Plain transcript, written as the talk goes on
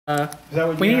that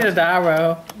what we need a die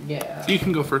roll. Yeah. You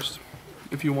can go first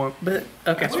if you want. But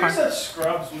okay, it's We're fine. such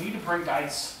scrubs. We need to bring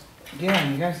dice. Yeah,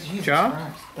 you guys, Jesus Job?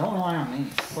 Christ. Don't rely on me.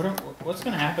 What's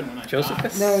going to happen when I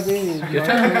Josephus? No, dude. Your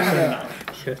turn.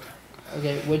 Shit.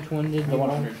 Okay, which one did die? the The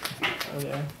 100.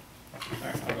 Okay. Alright,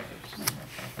 I'll go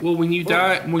first. Well, when you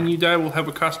die, we'll have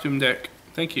a costume deck.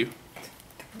 Thank you.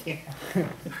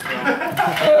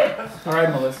 Alright,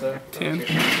 Melissa. 10.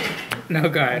 No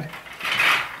guard.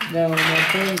 No, my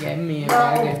friend gave me a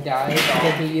bag of dice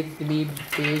because he used to be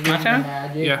big My into turn?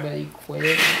 magic, Yeah. but he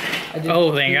quit. I just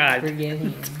Oh, thank keep God.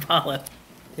 forgetting Solid.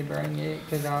 to bring it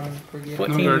because I'm forgetting.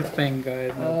 14 guard. is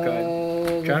Vanguard. No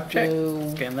guard. Drop check.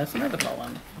 Scan that's another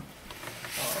Paladin.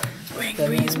 Wing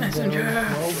Breeze Messenger.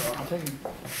 I'll take it.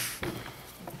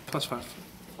 +5.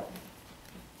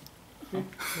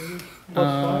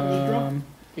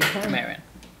 Your turn. Marin.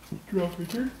 Drop your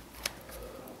turn.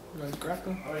 You guys grab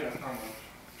them? Oh yeah.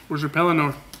 Where's your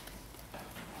Pelennor?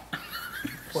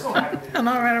 I'm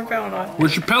not running Paladin.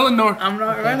 Where's your Pelennor? I'm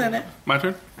not running it. My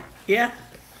turn. Yeah.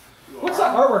 What's the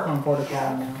artwork on Portico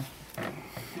now?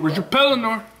 Where's your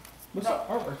Pelennor? What's the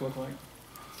artwork look like?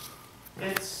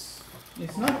 It's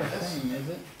It's not the same, is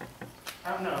it?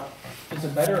 I don't know. Is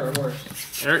it better or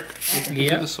worse? Eric.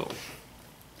 Yeah. The soul.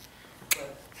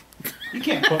 You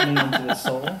can't put me into the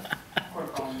soul.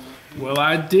 Well,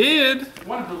 I did.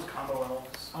 One of those combo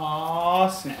elves. Aw,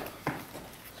 snap.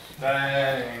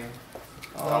 Dang.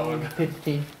 Oh,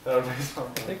 15. That would be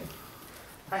something.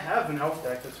 I have an elf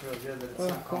deck that's really good, but it's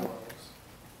not combo elves.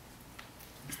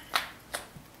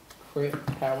 Crit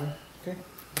power.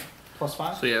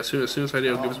 +5? So yeah, as soon as I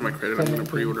do, give us my credit. I'm gonna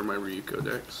pre-order my Ryuko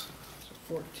decks. So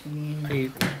 14. Are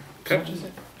you, How much is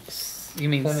it? you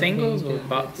mean 17 singles to- or to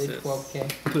boxes?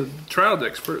 12K. The trial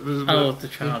decks. Oh, the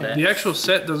trial deck. The actual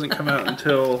set doesn't come out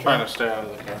until. Trying to stay out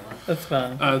of the camera. That's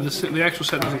fine. The actual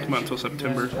set doesn't come out until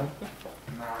September,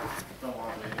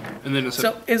 and then it's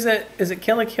So is it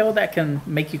Kill a Kill that can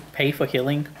make you pay for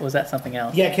healing, or is that something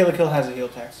else? Yeah, Kill a Kill has a heal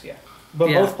tax, yeah. But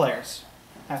Yeah. both players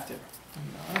have to.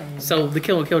 So the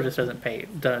Kill a Kill just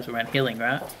does run healing,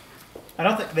 right?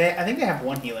 I think they have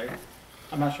one healer.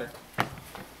 I'm not sure.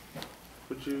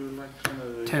 Would you like some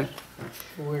of these? 10.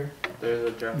 Where? They're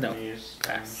the Japanese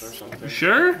Pass. things or something. You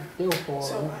sure? Still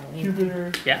 4.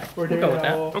 Jupiter. Yeah, we'll go with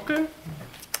that. Okay.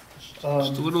 Just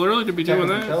a little early to be doing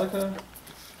that. Angelica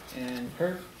and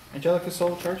her. Angelica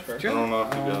soul charge first. I don't know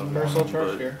if you got Her soul one, charge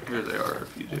but here. here they are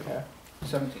if you do. Okay.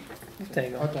 17.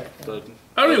 Take it. Okay. The,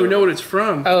 I don't even know what it's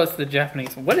from. Oh, it's the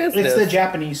Japanese one. What is It's this? the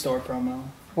Japanese store promo.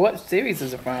 What series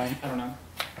is it from? I don't know.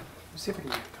 Let's see if I can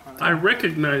get the I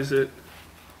recognize it.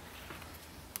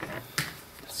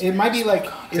 It might be like,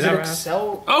 is Did it I write?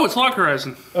 Excel? Oh, it's Lock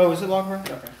Horizon. Oh, is it Lockhart?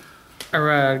 Okay.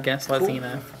 Or Gancelot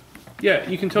Zenith. Yeah,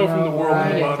 you can tell from the world on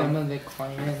the Some bottom. of the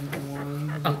clan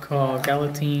ones. I'll call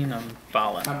Galatine and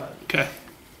Fallen. Okay.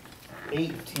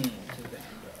 18 to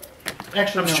Vanguard.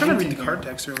 Actually, I was no, trying to read 18 the card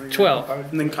decks earlier. 12.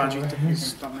 And then Kanji took his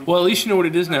stomach. Well, at least you know what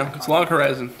it is now. It's Log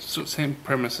Horizon. So same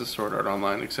premise as Sword Art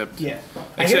Online, except Yeah.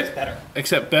 I hear it's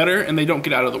better. better, and they don't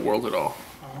get out of the world at all.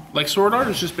 Like Sword Art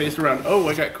is just based around, oh,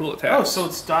 I got cool attacks. Oh, so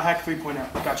it's Dot Hack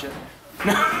 3.0. Gotcha.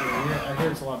 I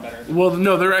hear it's a lot better. Well,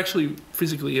 no, they're actually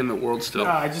physically in the world still.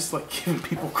 I just like giving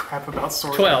people crap about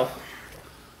Sword. 12.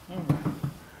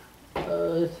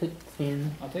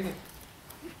 16. I'll take it.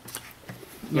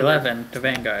 11 to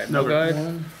Vanguard. No No guard.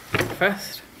 1.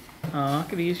 First. I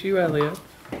could use you earlier.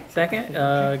 Second,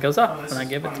 goes off when I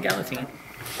give it to Galatine.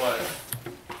 what?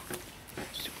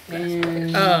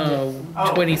 And Oh,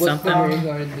 20 what's the something.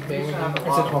 Vanguard, the bear? It's a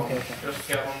 12K. Just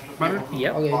get them to Mine? people.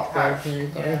 Yep. Okay, 12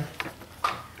 here. Yeah.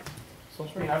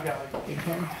 I mean, I've got like. Your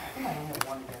turn. I think I only have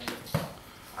one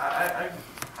again.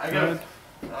 I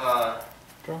got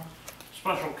Draw.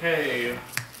 Special K.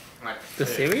 Like The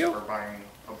six cereal? For buying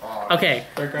a box. Okay,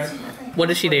 Third card. what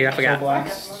does she do? I Soul forgot.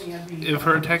 Blast. If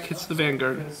her attack hits the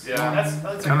Vanguard, Yeah.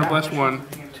 That's Counterblast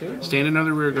 1, stand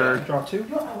another rear guard, Draw 2.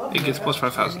 it gets plus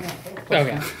 5,000.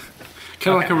 Okay,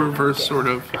 Kind of like a reverse sort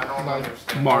of I don't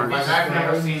understand. Mars. I've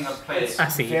never seen a place. I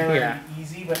see. very Yeah.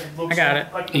 easy, but it looks I got it.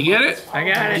 like You get it? I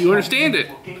got Do you it. understand it?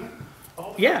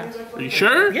 Yeah. Are you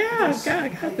sure? Yeah, I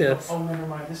got this. Oh, never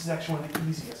mind. This is actually one of the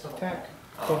easiest. of all. Attack.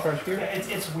 Soul charge Yeah, here.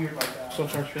 it's weird like that. Soul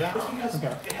charge for that. It's because Okay.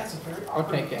 it has a very I'll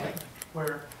awkward take it. thing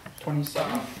where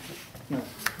 27. No.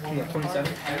 Yeah,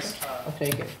 27. has, I'll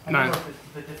take it. I don't know 9.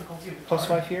 if the difficulty of the Plus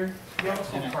card. 5 here. The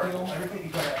almost and a card, heal. everything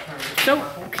you got at turn is So,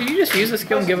 purple. can you just use the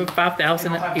skill and give it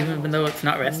 5,000 even though it's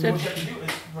not rested? What you have to do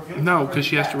is reveal No, because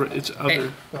she has to. It's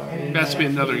other. It has to be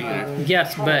another unit.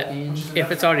 Yes, but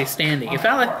if it's already standing, it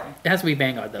has to be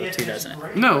Vanguard though too, doesn't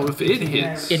it? No, if it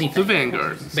hits Anything. the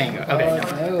Vanguard. Vanguard.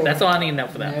 Okay, no. That's all I need to know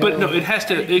for that. But no, it has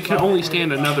to. It can only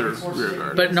stand another rear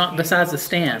guard. But not besides the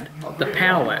stand, the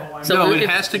power. So no, it if,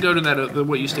 has to go to that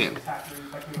what you stand.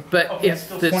 But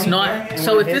if it's not,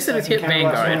 so if this is hit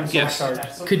Vanguard,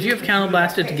 Yes. could you have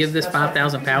counterblasted to give this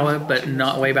 5,000 power, but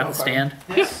not worry about the stand?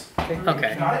 Yes.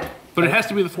 Okay. But it has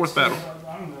to be the 4th battle.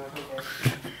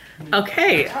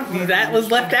 Okay, that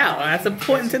was left out. That's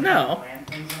important to know.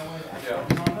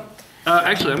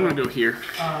 Actually, I'm gonna go here.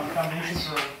 I'm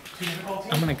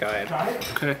gonna guide.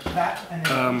 Okay.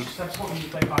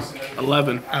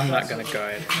 11. I'm not gonna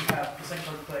guide.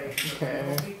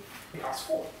 Okay.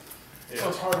 So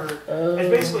it's harder.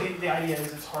 And basically, the idea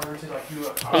is it's harder to like do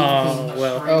a. Oh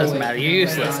well, it doesn't matter. You're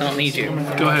useless. I don't need you.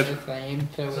 Go ahead.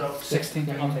 So 16.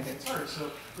 I'll take it.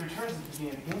 So returns at the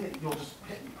beginning of the game, you'll just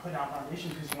put down foundation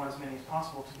because you want as many as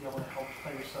possible to be able to help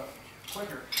play your stuff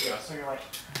quicker. Yeah. So you're like.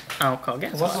 I'll call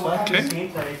Gancelot. So what happens in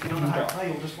gameplay? If you don't know how to play,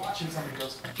 you'll just watch and somebody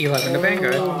goes. 11 to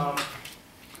Vanguard.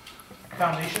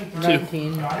 Foundation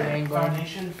 19 got it. Vanguard.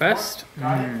 Foundation First?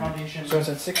 got it. Foundation. So it's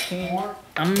at 16.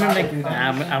 I'm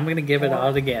gonna give it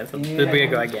all to Gancelot. The rear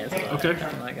guard Gancelot. Okay.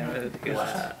 I'm not gonna do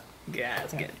that. Yeah,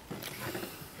 it's good.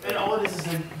 And all it is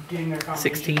then getting their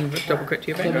foundation. 16 double crit to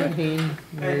your Vanguard. 17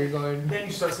 rear guard. Then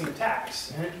you start seeing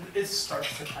attacks, and it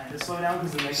starts to kind of slow down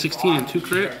because it makes 16 and 2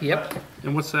 crit. Yep.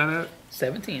 And what's that at?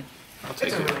 17. I'll take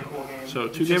It's a it. really cool game. So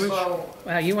 2 It's just- damage.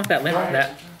 Wow, you want that limit,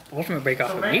 that ultimate break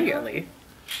off immediately.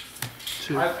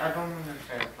 2. I don't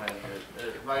understand playing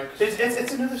it. Like,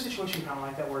 It's another situation kind of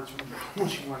like that where it's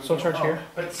once you want to Soul go, charge oh, here?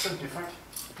 but it's so different.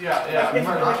 yeah, If-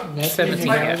 I'm That's 17,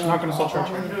 like- yeah. Not gonna soul charge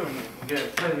What I'm here. doing is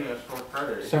get plenty of short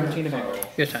credit. 17 to Vanguard.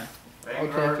 Your turn.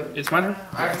 Vanguard. Okay. It's my turn.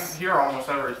 I'm here almost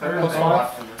every Thursday Plus five.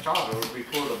 watching the shop. It would be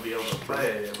cool to be able to play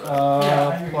it.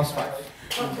 But Plus 5.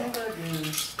 Well,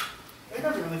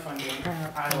 Vanguard's a really fun game.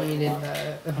 I We like did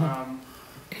it. that.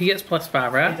 He gets plus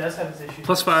 5, It right? does have its issues.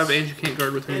 Plus 5, and you can't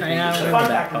guard with I anything. know. The remember fun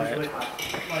that factor is part.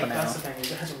 really high. Like, that's the thing,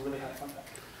 is it has a really high fun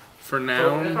factor. For now, so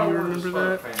do if you I were to remember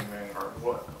start that? playing Vanguard,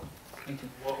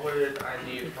 what would I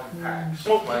need from packs?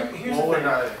 Well, Like, here's what the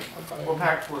would thing. what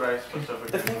packs would I The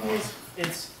specifically thing want?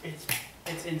 is,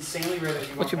 it's insanely rare that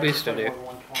you What's your won't booster ever play do? more than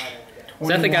one command in a day. Is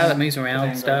that the guy that moves around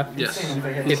and stuff? Yes. If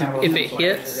it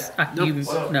hits, you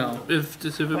no. If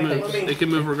it moves, it can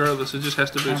move regardless. It just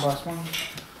has to boost. Plus 1.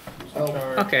 Oh,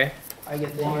 Okay. I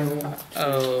get the heal.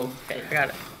 Oh, okay, I got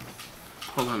it.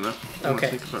 Hold on though. I wanna Okay.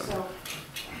 think about it. So,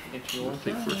 It's I yours. wanna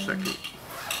think for a second.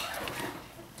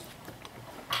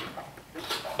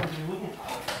 if you're looking at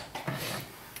colors,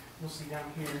 you'll see down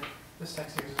here, this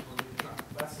text here is Bermuda.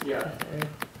 That's the Yeah.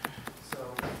 So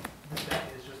this deck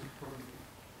is just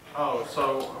Bermuda. Oh,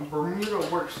 so Bermuda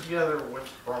works together with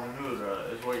Bermuda,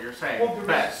 is what you're saying? Well, the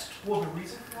Best. Well, the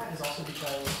reason for that is also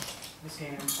because this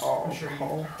game, Oh, I'm sure you've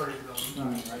oh. heard of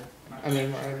them, right? I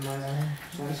mean,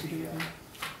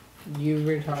 you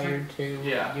retired to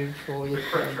Yeah. your choice of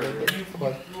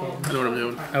plus 10. I know what I'm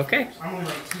doing. Okay. I'm only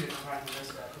like 2 different kinds of this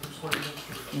deck, which is what it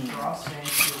is. Draw, stand,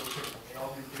 steal, triple. They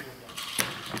all do different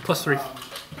things. Plus 3.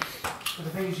 But the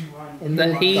thing is you run. And But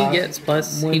then he does- gets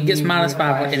plus, when he gets you minus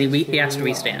 5 retire and he has to to-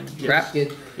 restand, right?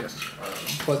 Get Yes.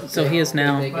 plus So he is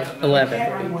now they get 11. You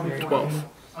can't run more than 4 12. games.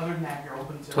 Other than that, you're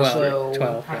open to 12. So-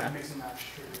 12, kind yeah. of mix and match.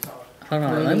 It's all- Hold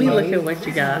on, let me look at what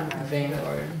you got.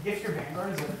 Vanguard. If your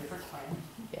Vanguard is a different clan,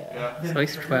 Yeah. Yeah. then So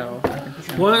he's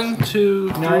 12. 1,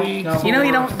 2, 3. No. You know,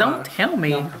 you don't tell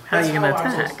me how you're gonna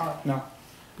attack. No.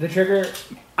 The trigger.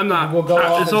 I'm not. We'll go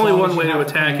off It's as only long one as way you to have a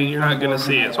attack, plan and you're not on gonna board.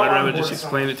 see it. So I'd rather just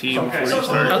explain it to you before you So it's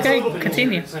start. a Okay, little bit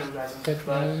continue. easier to synergize them. Touch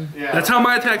one. Yeah. That's how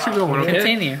my attacks are going. Okay.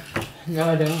 Continue. No,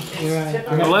 I don't. You're right.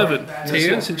 11.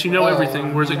 Two. Since you know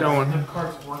everything, where's it going? The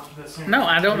cards work the same. No,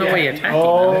 I don't know where you're attacking.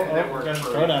 Oh, though. That works for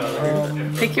throw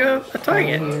down. Pick your a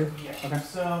target. Here. Yeah.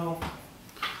 So,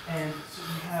 and so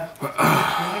you have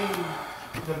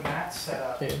doing the mat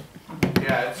setup. Two.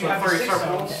 Yeah, it's You the have the 3 6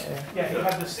 circles. zones. Yeah, you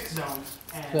have the 6 zones,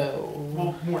 and So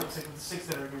well, more than 6, but the 6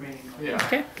 that are remaining. Yeah.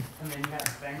 Okay. And then you have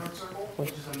the Vanguard Circle,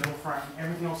 which is the middle front, and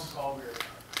everything else is called rear.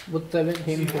 with So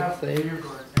 17 you plus have 6. rear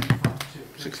guards in the front too.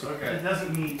 16. Okay. It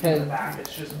doesn't mean in the Because back,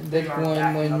 it's just this they are one,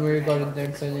 backing when up we're the going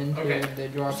Vanguard. to put into Okay. the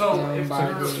drop So, down if by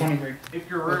there's the 23. If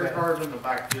your rear Okay. guard's in the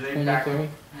back, do they back 23.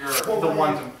 the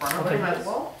ones in front of them as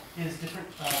well? Is different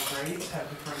grades have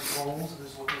different roles.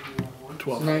 This is what they do on board.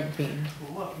 12. 19.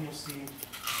 So look, you'll see.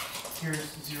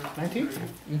 Here's 0 to 19? 3.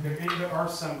 Mhm. There are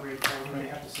some grade 4, but they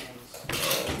have the same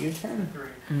as Your turn.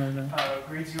 3. No, no.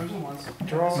 Grade 0s and 1s.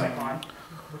 Draw. Cyclone,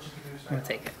 which is the boost I'm gonna icon,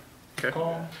 take it. Okay.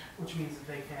 Call. which means that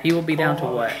they can. He will be down to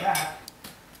call what? back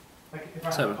Like if I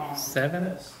have a 7. column 7?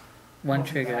 like this, One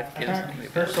trigger gives Attack. them the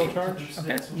First soul ability. charge.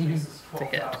 Okay.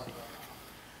 Take it.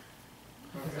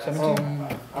 17.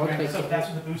 I'll take So it. that's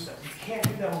what the boost does. You can't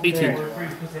do that with 18. War 3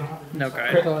 because they don't have the No boost. guard.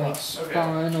 Critical like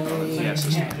finally. Yes.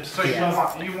 You can't just So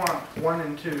Yeah. you want 1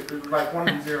 and 2, like 1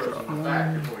 and 0s in the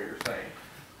back is what you're saying.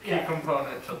 Key Yeah.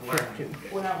 component to learning.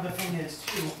 Well, now the thing is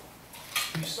too,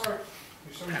 you start,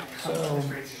 you're starting So- this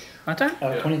grade 0. My turn?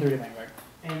 23 to Vanguard.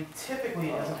 And typically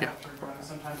it doesn't have to run.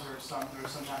 Sometimes there's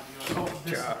sometimes you're like, oh,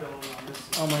 this ability on this.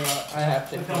 Oh my god, I have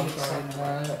to But don't control decide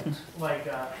that.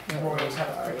 Like, Warriors have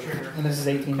a quick trigger. And this is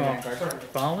 18 to Cool. Vanguard. Start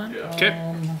Fallen? Yeah.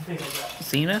 Okay. things like that.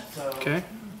 Zenith? So, Okay.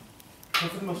 so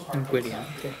for the most part, And Gwydion.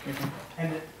 Okay, your turn.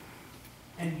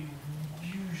 and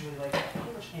you usually like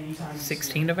pretty much anytime you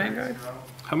 16 to Vanguard?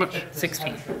 How much? that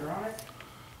 16. has a trigger on it,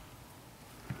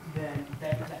 then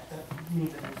that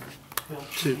means that it's built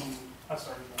 2. to a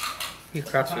starting game. You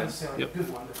It's not crossfit. necessarily Yep. a good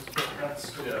one, but it's built.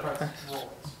 That's what the price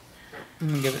roll is. I'm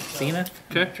gonna give it Zenith.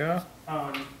 Okay. Draw.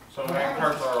 So main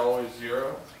cards are always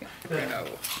 0. The, No.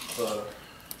 The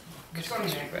the starting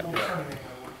game, well, the starting game,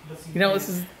 let's see. You know, this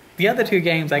is the other two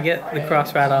games. I get the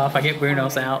cross ride off. I get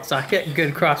Bruno's out, so I get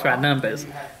good cross ride numbers.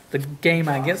 The game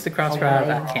against the cross ride,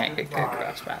 I can't get good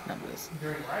cross ride numbers.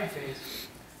 During ride phase,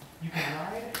 you can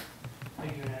ride a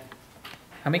unit.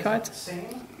 How many that's cards? the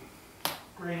same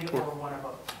grade or one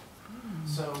above.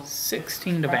 So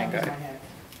 16 to if I have this in Vanguard. my hand,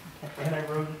 and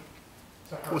I rode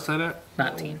to her. What's that at?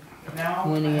 19. Now I have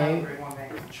 28. grade 1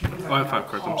 Vanguard, which means Oh, I have can 5 now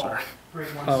cards, I'm call sorry.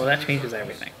 grade 1 Oh, that zeros. changes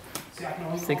everything. See, I can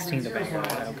only call 16 to grade zeros Vanguard.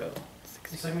 when I I'll want go.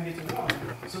 to. So I'm gonna get to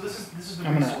 1. So this is the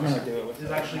I'm gonna resource. do it with Is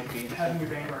the actually monkey. having your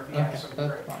Vanguard be Okay, at a certain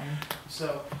that's grade. fine.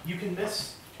 So you can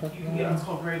miss, you can get what's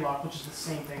called grade lock, which is the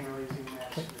same thing we're using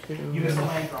next. You miss a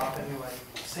land drop and you're like,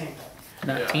 same thing.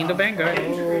 19 to Vanguard.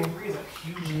 Getting to grade 3 is a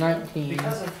huge deal 19.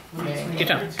 because of releasing Good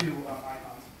job. the two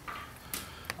icons.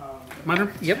 My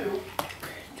turn? Yep. Two,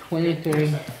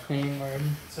 23 Vanguard.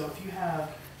 so if you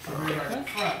have a rear guard in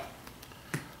front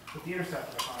with the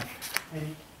interceptor icon,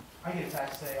 and I get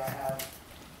attacked, say I have.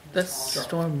 That's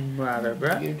Storm Rider,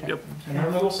 bruh. Your turn. Yep. And I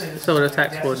will say this So it is-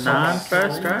 attacks that's for a 9 soul.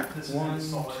 first, right? This is 1, a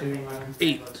soul, 2, everything I'm 8.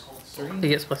 saying is called soul. He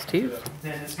gets plus 2.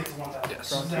 Then this gets 1,000. Yes.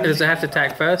 So Does it have to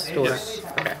attack first, or? Yes.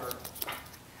 Okay,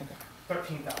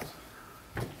 13,000.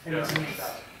 And Yeah. it's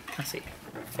 8,000. I see.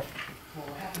 Well,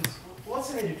 what happens, well, let's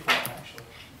say they do 12, actually.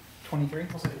 23?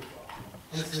 We'll say they do 12.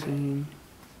 And this is,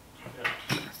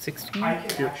 16? I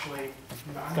can actually.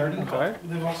 30? Okay.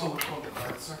 There's also what's called the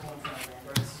card circle in front of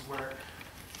Vanguard. This is where,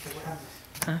 so what happens?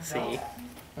 I see.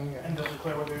 Okay. And they'll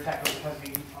declare whether your attack has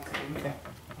been on the Okay.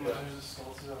 Unless there's a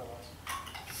skill, this is otherwise.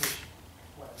 Which,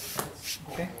 whatever, it's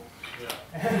Okay. Yeah.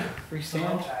 Free So no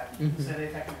stand. attack, Mhm. say they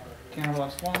attack me. Counter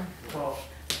blast 1. 12.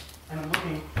 And I'm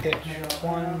looking. Pitch. maybe I'll-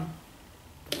 1,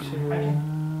 I 2,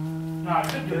 can, no, I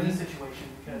could do it in this 3. situation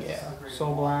because this Yeah. is a great.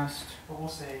 Soul blast. But we'll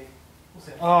say,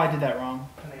 Oh, I did that wrong.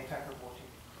 and they attack her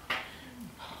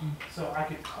 14. So I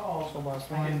could call, Soul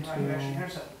blast I can 1, actually 2,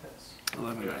 intercept with this.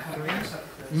 11. I can intercept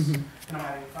with this, Mhm. and I'm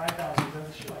adding 5,000 as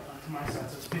a shield icon to my set,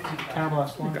 so it's 15,000. counter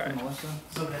blast 1 Okay. for Melissa.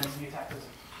 So then the attack doesn't.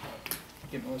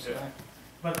 Get Melissa Yeah. back.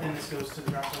 But then this goes to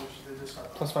the grapple, which is the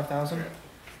discard. Plus 5,000.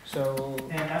 So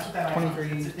And that's what that icon is.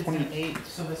 23, It's 28.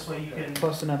 So this way you can.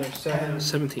 Plus another 7.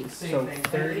 17. Same So thing.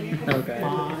 30. You can- Okay.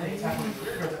 if they attack with the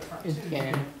rear guard up front It too,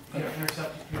 can. you know,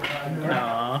 intercept if you're,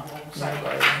 Aw. side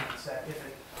guard set if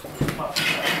it plus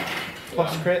that.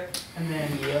 Plus crit. And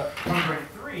then Yep. on grade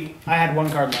 3, I had 1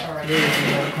 card left. alright.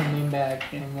 You're coming back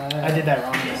from that. I did that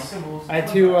wrong the though. symbols- I had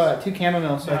two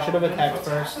chamomile, so I should have Now, attacked what's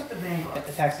first. happened with the Vanguard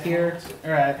Attacked is here, they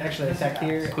or actually attacked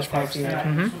here, Plus attacked 5. here.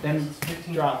 Mhm. Then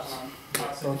 15,000 drops. on-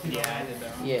 Both, yeah, I did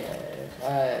that wrong. Yeah,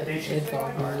 it's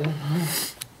all good.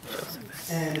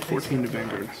 And if they 14 to say-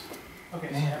 Vanguard. Okay,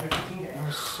 so after 15 days. That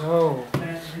was so.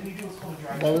 Then you do what's called a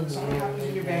drag. That was Something happens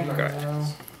with your really Vanguard.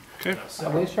 good. Okay. I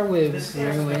wish I would have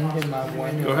grew into my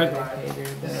one Go ahead. locator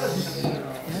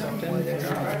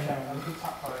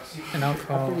And I'll I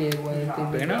call forget what it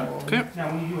did. Bruno? Okay. Now,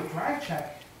 when you do a drag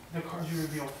check, the cards you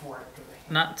reveal for it go to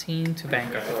hand. 19 to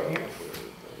Vanguard.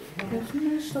 And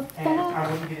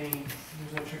I wouldn't get any,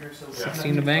 there's no trigger, so.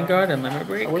 16 to Vanguard and limit I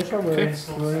break. wish I would Okay.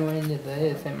 have grew into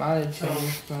this. It might have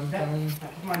changed something. Now,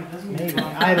 keep in mind, it doesn't Maybe. mean.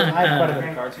 I had quite a bit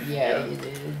of cards. Yeah, you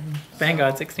did.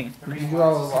 Vanguard 16. The reason You why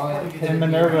draw it's a so lot. important because And if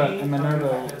Minerva, you and read Minerva the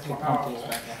fact that it's can more pump these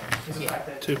powerful, back out. is the fact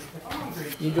that 2. if I'm on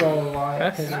grade You draw a lot.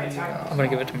 Okay. I'm gonna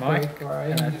give it to Mike.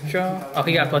 Right. And I draw. Oh,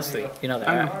 he got plus 3. You know that,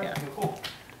 I know. right? Yeah. Cool.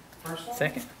 First one,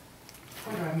 Second.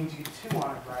 29 means you get 2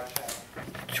 on a drag check.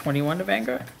 21 to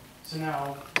Vanguard. So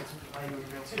now, it's I would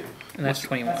reveal 2. And that's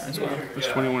 21 as well. That's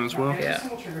 21 as well. Now, every Yeah.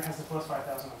 single trigger has the plus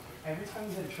 5,000 on it. Every time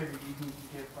you hit a trigger, you can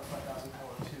give plus 5,000 power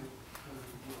to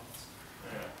units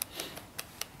Yeah.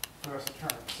 for the rest of the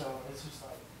turn. So it's just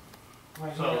like,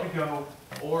 right, So- you could go,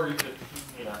 Or you could,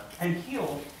 yeah. and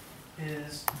heal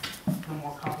is the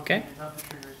more complicated of the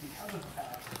triggers because of the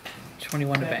fact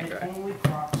 21 to that Vanguard. it only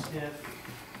procs if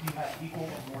you have equal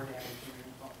or more damage to your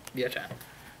opponent. Yeah, chat.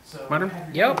 So Madam? you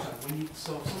have your Yep. damage zone. When you,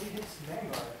 so if somebody hits the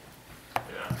Vanguard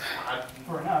Yeah.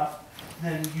 for enough,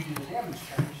 then you do the damage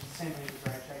check, which is the same thing as the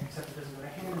drag check, except it doesn't go to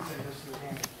hand, instead it goes to the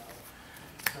damage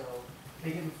zone. So they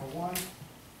hit me for 1,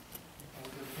 and we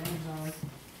go to the damage zone.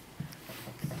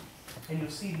 And you'll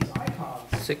see these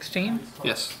icons. 16? These cards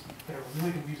Yes. that are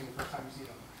really confusing the first time you see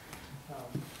them.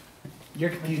 You're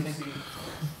Like you'll confusing. see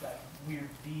that weird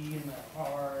V and the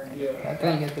R. And I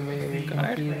think it's very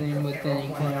confusing with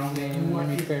any clown game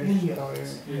when you first start.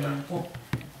 Yeah. Well,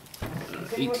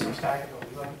 it's anyway some static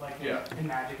ability, like Yeah. in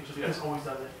Magic, it just always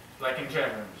does it. Like in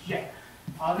Champions. Yeah.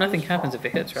 Nothing happens if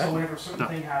it hits, So right? whenever a certain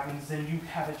thing happens, then you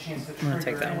have a chance to I'm gonna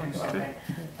trigger take that and one. do something.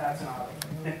 That's an auto.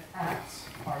 Then acts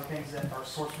are things that are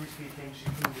sorcery speed things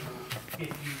you can do if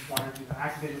you want to do the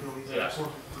activated abilities that Yeah. are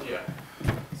sorcery speed.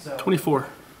 Yeah. So 24.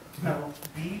 no,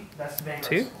 B, that's the Vanguard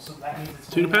 2? circle. So that means it's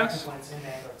 2 to only pass? active when it's in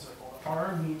Vanguard circle.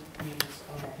 R means it's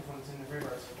only active when it's in the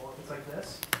Rearguard circle. If it's like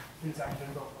this, then it's active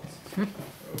in both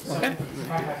places. So Okay.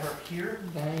 if I have her here,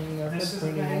 Dang, this that's a is the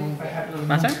pretty thing. long If I have her game.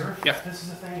 My turn? here, Yeah. this is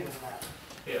the thing. It doesn't matter.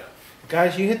 Yeah.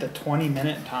 Guys, you hit the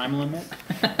 20-minute time limit.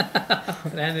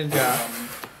 That didn't drop.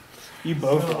 You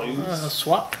both lose.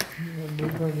 Swap. It'd be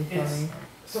pretty It's, funny.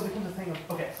 so becomes a thing of,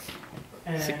 okay.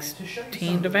 And to show you 16 some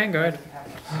to of the Vanguard. things that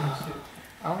can happen in series two.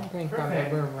 I don't think I've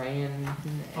ever ran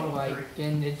like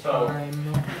in the So-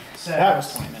 time. So, That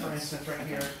was 20 for minutes. instance, right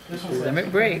here, this one says,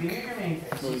 Limit break. beginning of your main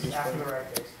phase, this is after the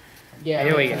right phase. Yeah,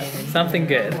 Here we go. Something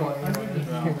good.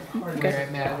 Where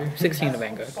it matters. 16 to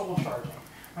Vanguard. Soul charging.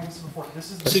 Like I said before,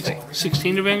 this is the Six- soul.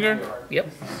 16 to Vanguard? Yep.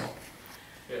 This is the soul.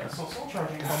 Yeah. So soul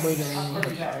charging is Probably just don't like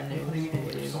even that, try you're putting it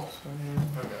into your soul.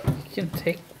 Okay. You can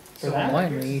take For that?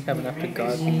 one when you have enough to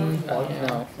guard.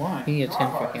 No, Why? you need a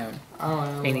 10 for him. I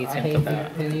don't know. He needs I him hate for these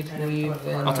that. penny sleeves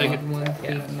and I'll take like it. ones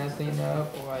Yeah. keep messing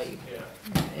up, like,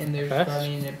 Yeah. and they're Okay.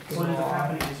 starting to What peel ends up off.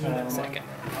 happening is you end up Second.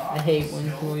 I hate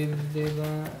when sleeves do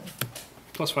that.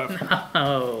 Plus 5.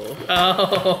 Oh.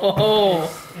 Oh.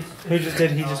 Who just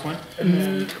did? He just went.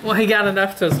 Well, he got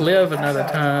enough to live another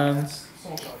time. That's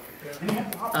soul charging. Then you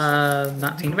have the opposite.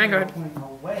 19 to Vanguard.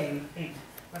 Away 8.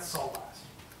 That's soul blast.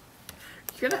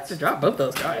 You're gonna have to drop both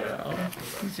those guys. though.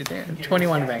 Use your damn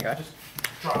 21 to Vanguard. Just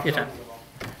drop Your both turn. of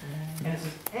them. And it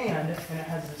says and it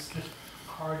has this just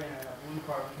card in it, a blue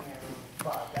card looking at it,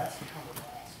 5. That's the counter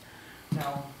blast.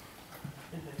 Now,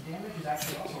 the damage is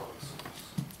actually also a resource.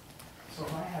 So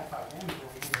if I have 5 damage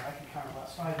over here, I can counter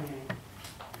blast 5, meaning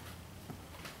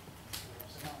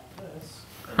so not like this.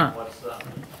 And Huh. what's that?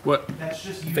 What? That's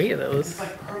just used. Three of those. It's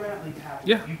like permanently tapped.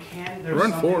 Yeah. You can. There's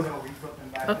Run some 4. things that'll reflip them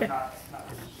back. Okay. But not that.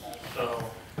 So,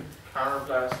 counter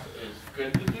blast is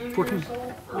good to do to 14.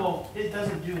 yourself? Or? Well, it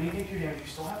doesn't do anything to your damage. You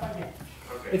still have 5 damage.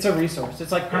 Okay. It's a resource.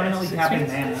 It's like permanently Yeah, tapping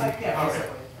it's mana. like, yeah, Okay.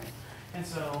 basically. And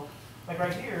so, like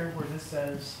right here, where this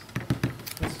says.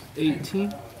 This,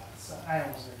 18? I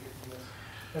almost didn't get to this.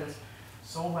 But it's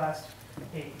Soul Blast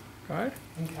 8 Guard?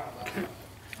 and Counter Blast.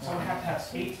 So I have to have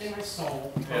 8 in my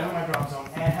soul, go Yeah. in my drop zone,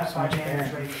 and have 5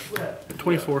 damage ready to flip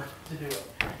 24. to do it.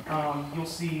 You'll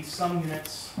see some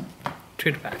units.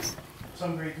 2 to pass.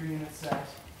 Some grade 3 units that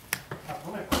have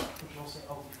limit break, which will say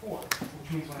LD4,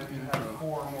 which means whenever you have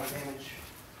 4 or more damage,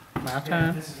 My then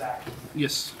turn. this is active.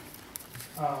 Yes.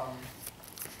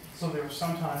 So there were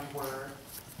some times where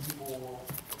people will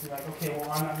be like, okay,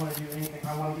 well, I'm not going to do anything.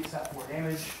 I want to get that 4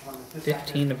 damage. I want to get this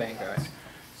 15 to active. Vanguard.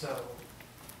 So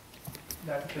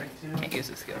that's the thing too. Can't use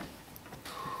this skill.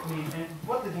 I mean, and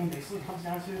what the game basically comes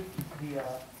down to,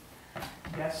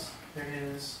 yes, there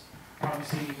is,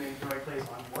 obviously you make the right plays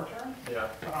on your turn, Yeah.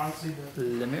 but honestly, the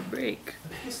Limit break.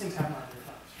 biggest things happen on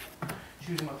your turns.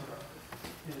 Choosing what to go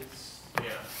with is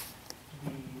Yeah.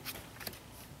 the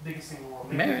biggest thing in the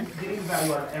world. Man. Getting the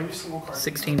value out of every single card.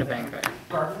 16 to Vanguard.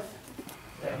 Regardless,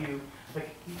 that you, like,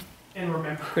 and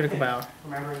remember. Critical power.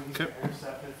 Remembering these Okay. players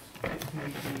that if need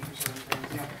be for certain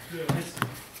things, you know,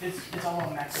 it's all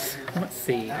about max out your Let's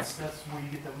see. That's where you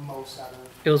get the most out of it.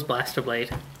 It was Blaster Blade.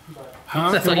 But Huh?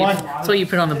 That's what you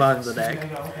put on the bottom of the So you're deck.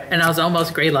 gonna go, okay, And I was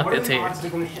almost Grey what Locked are it the too. odds they're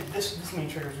going to hit this main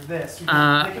triggers or this? You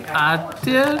can pick it out I of the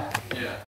did. cards. Yeah.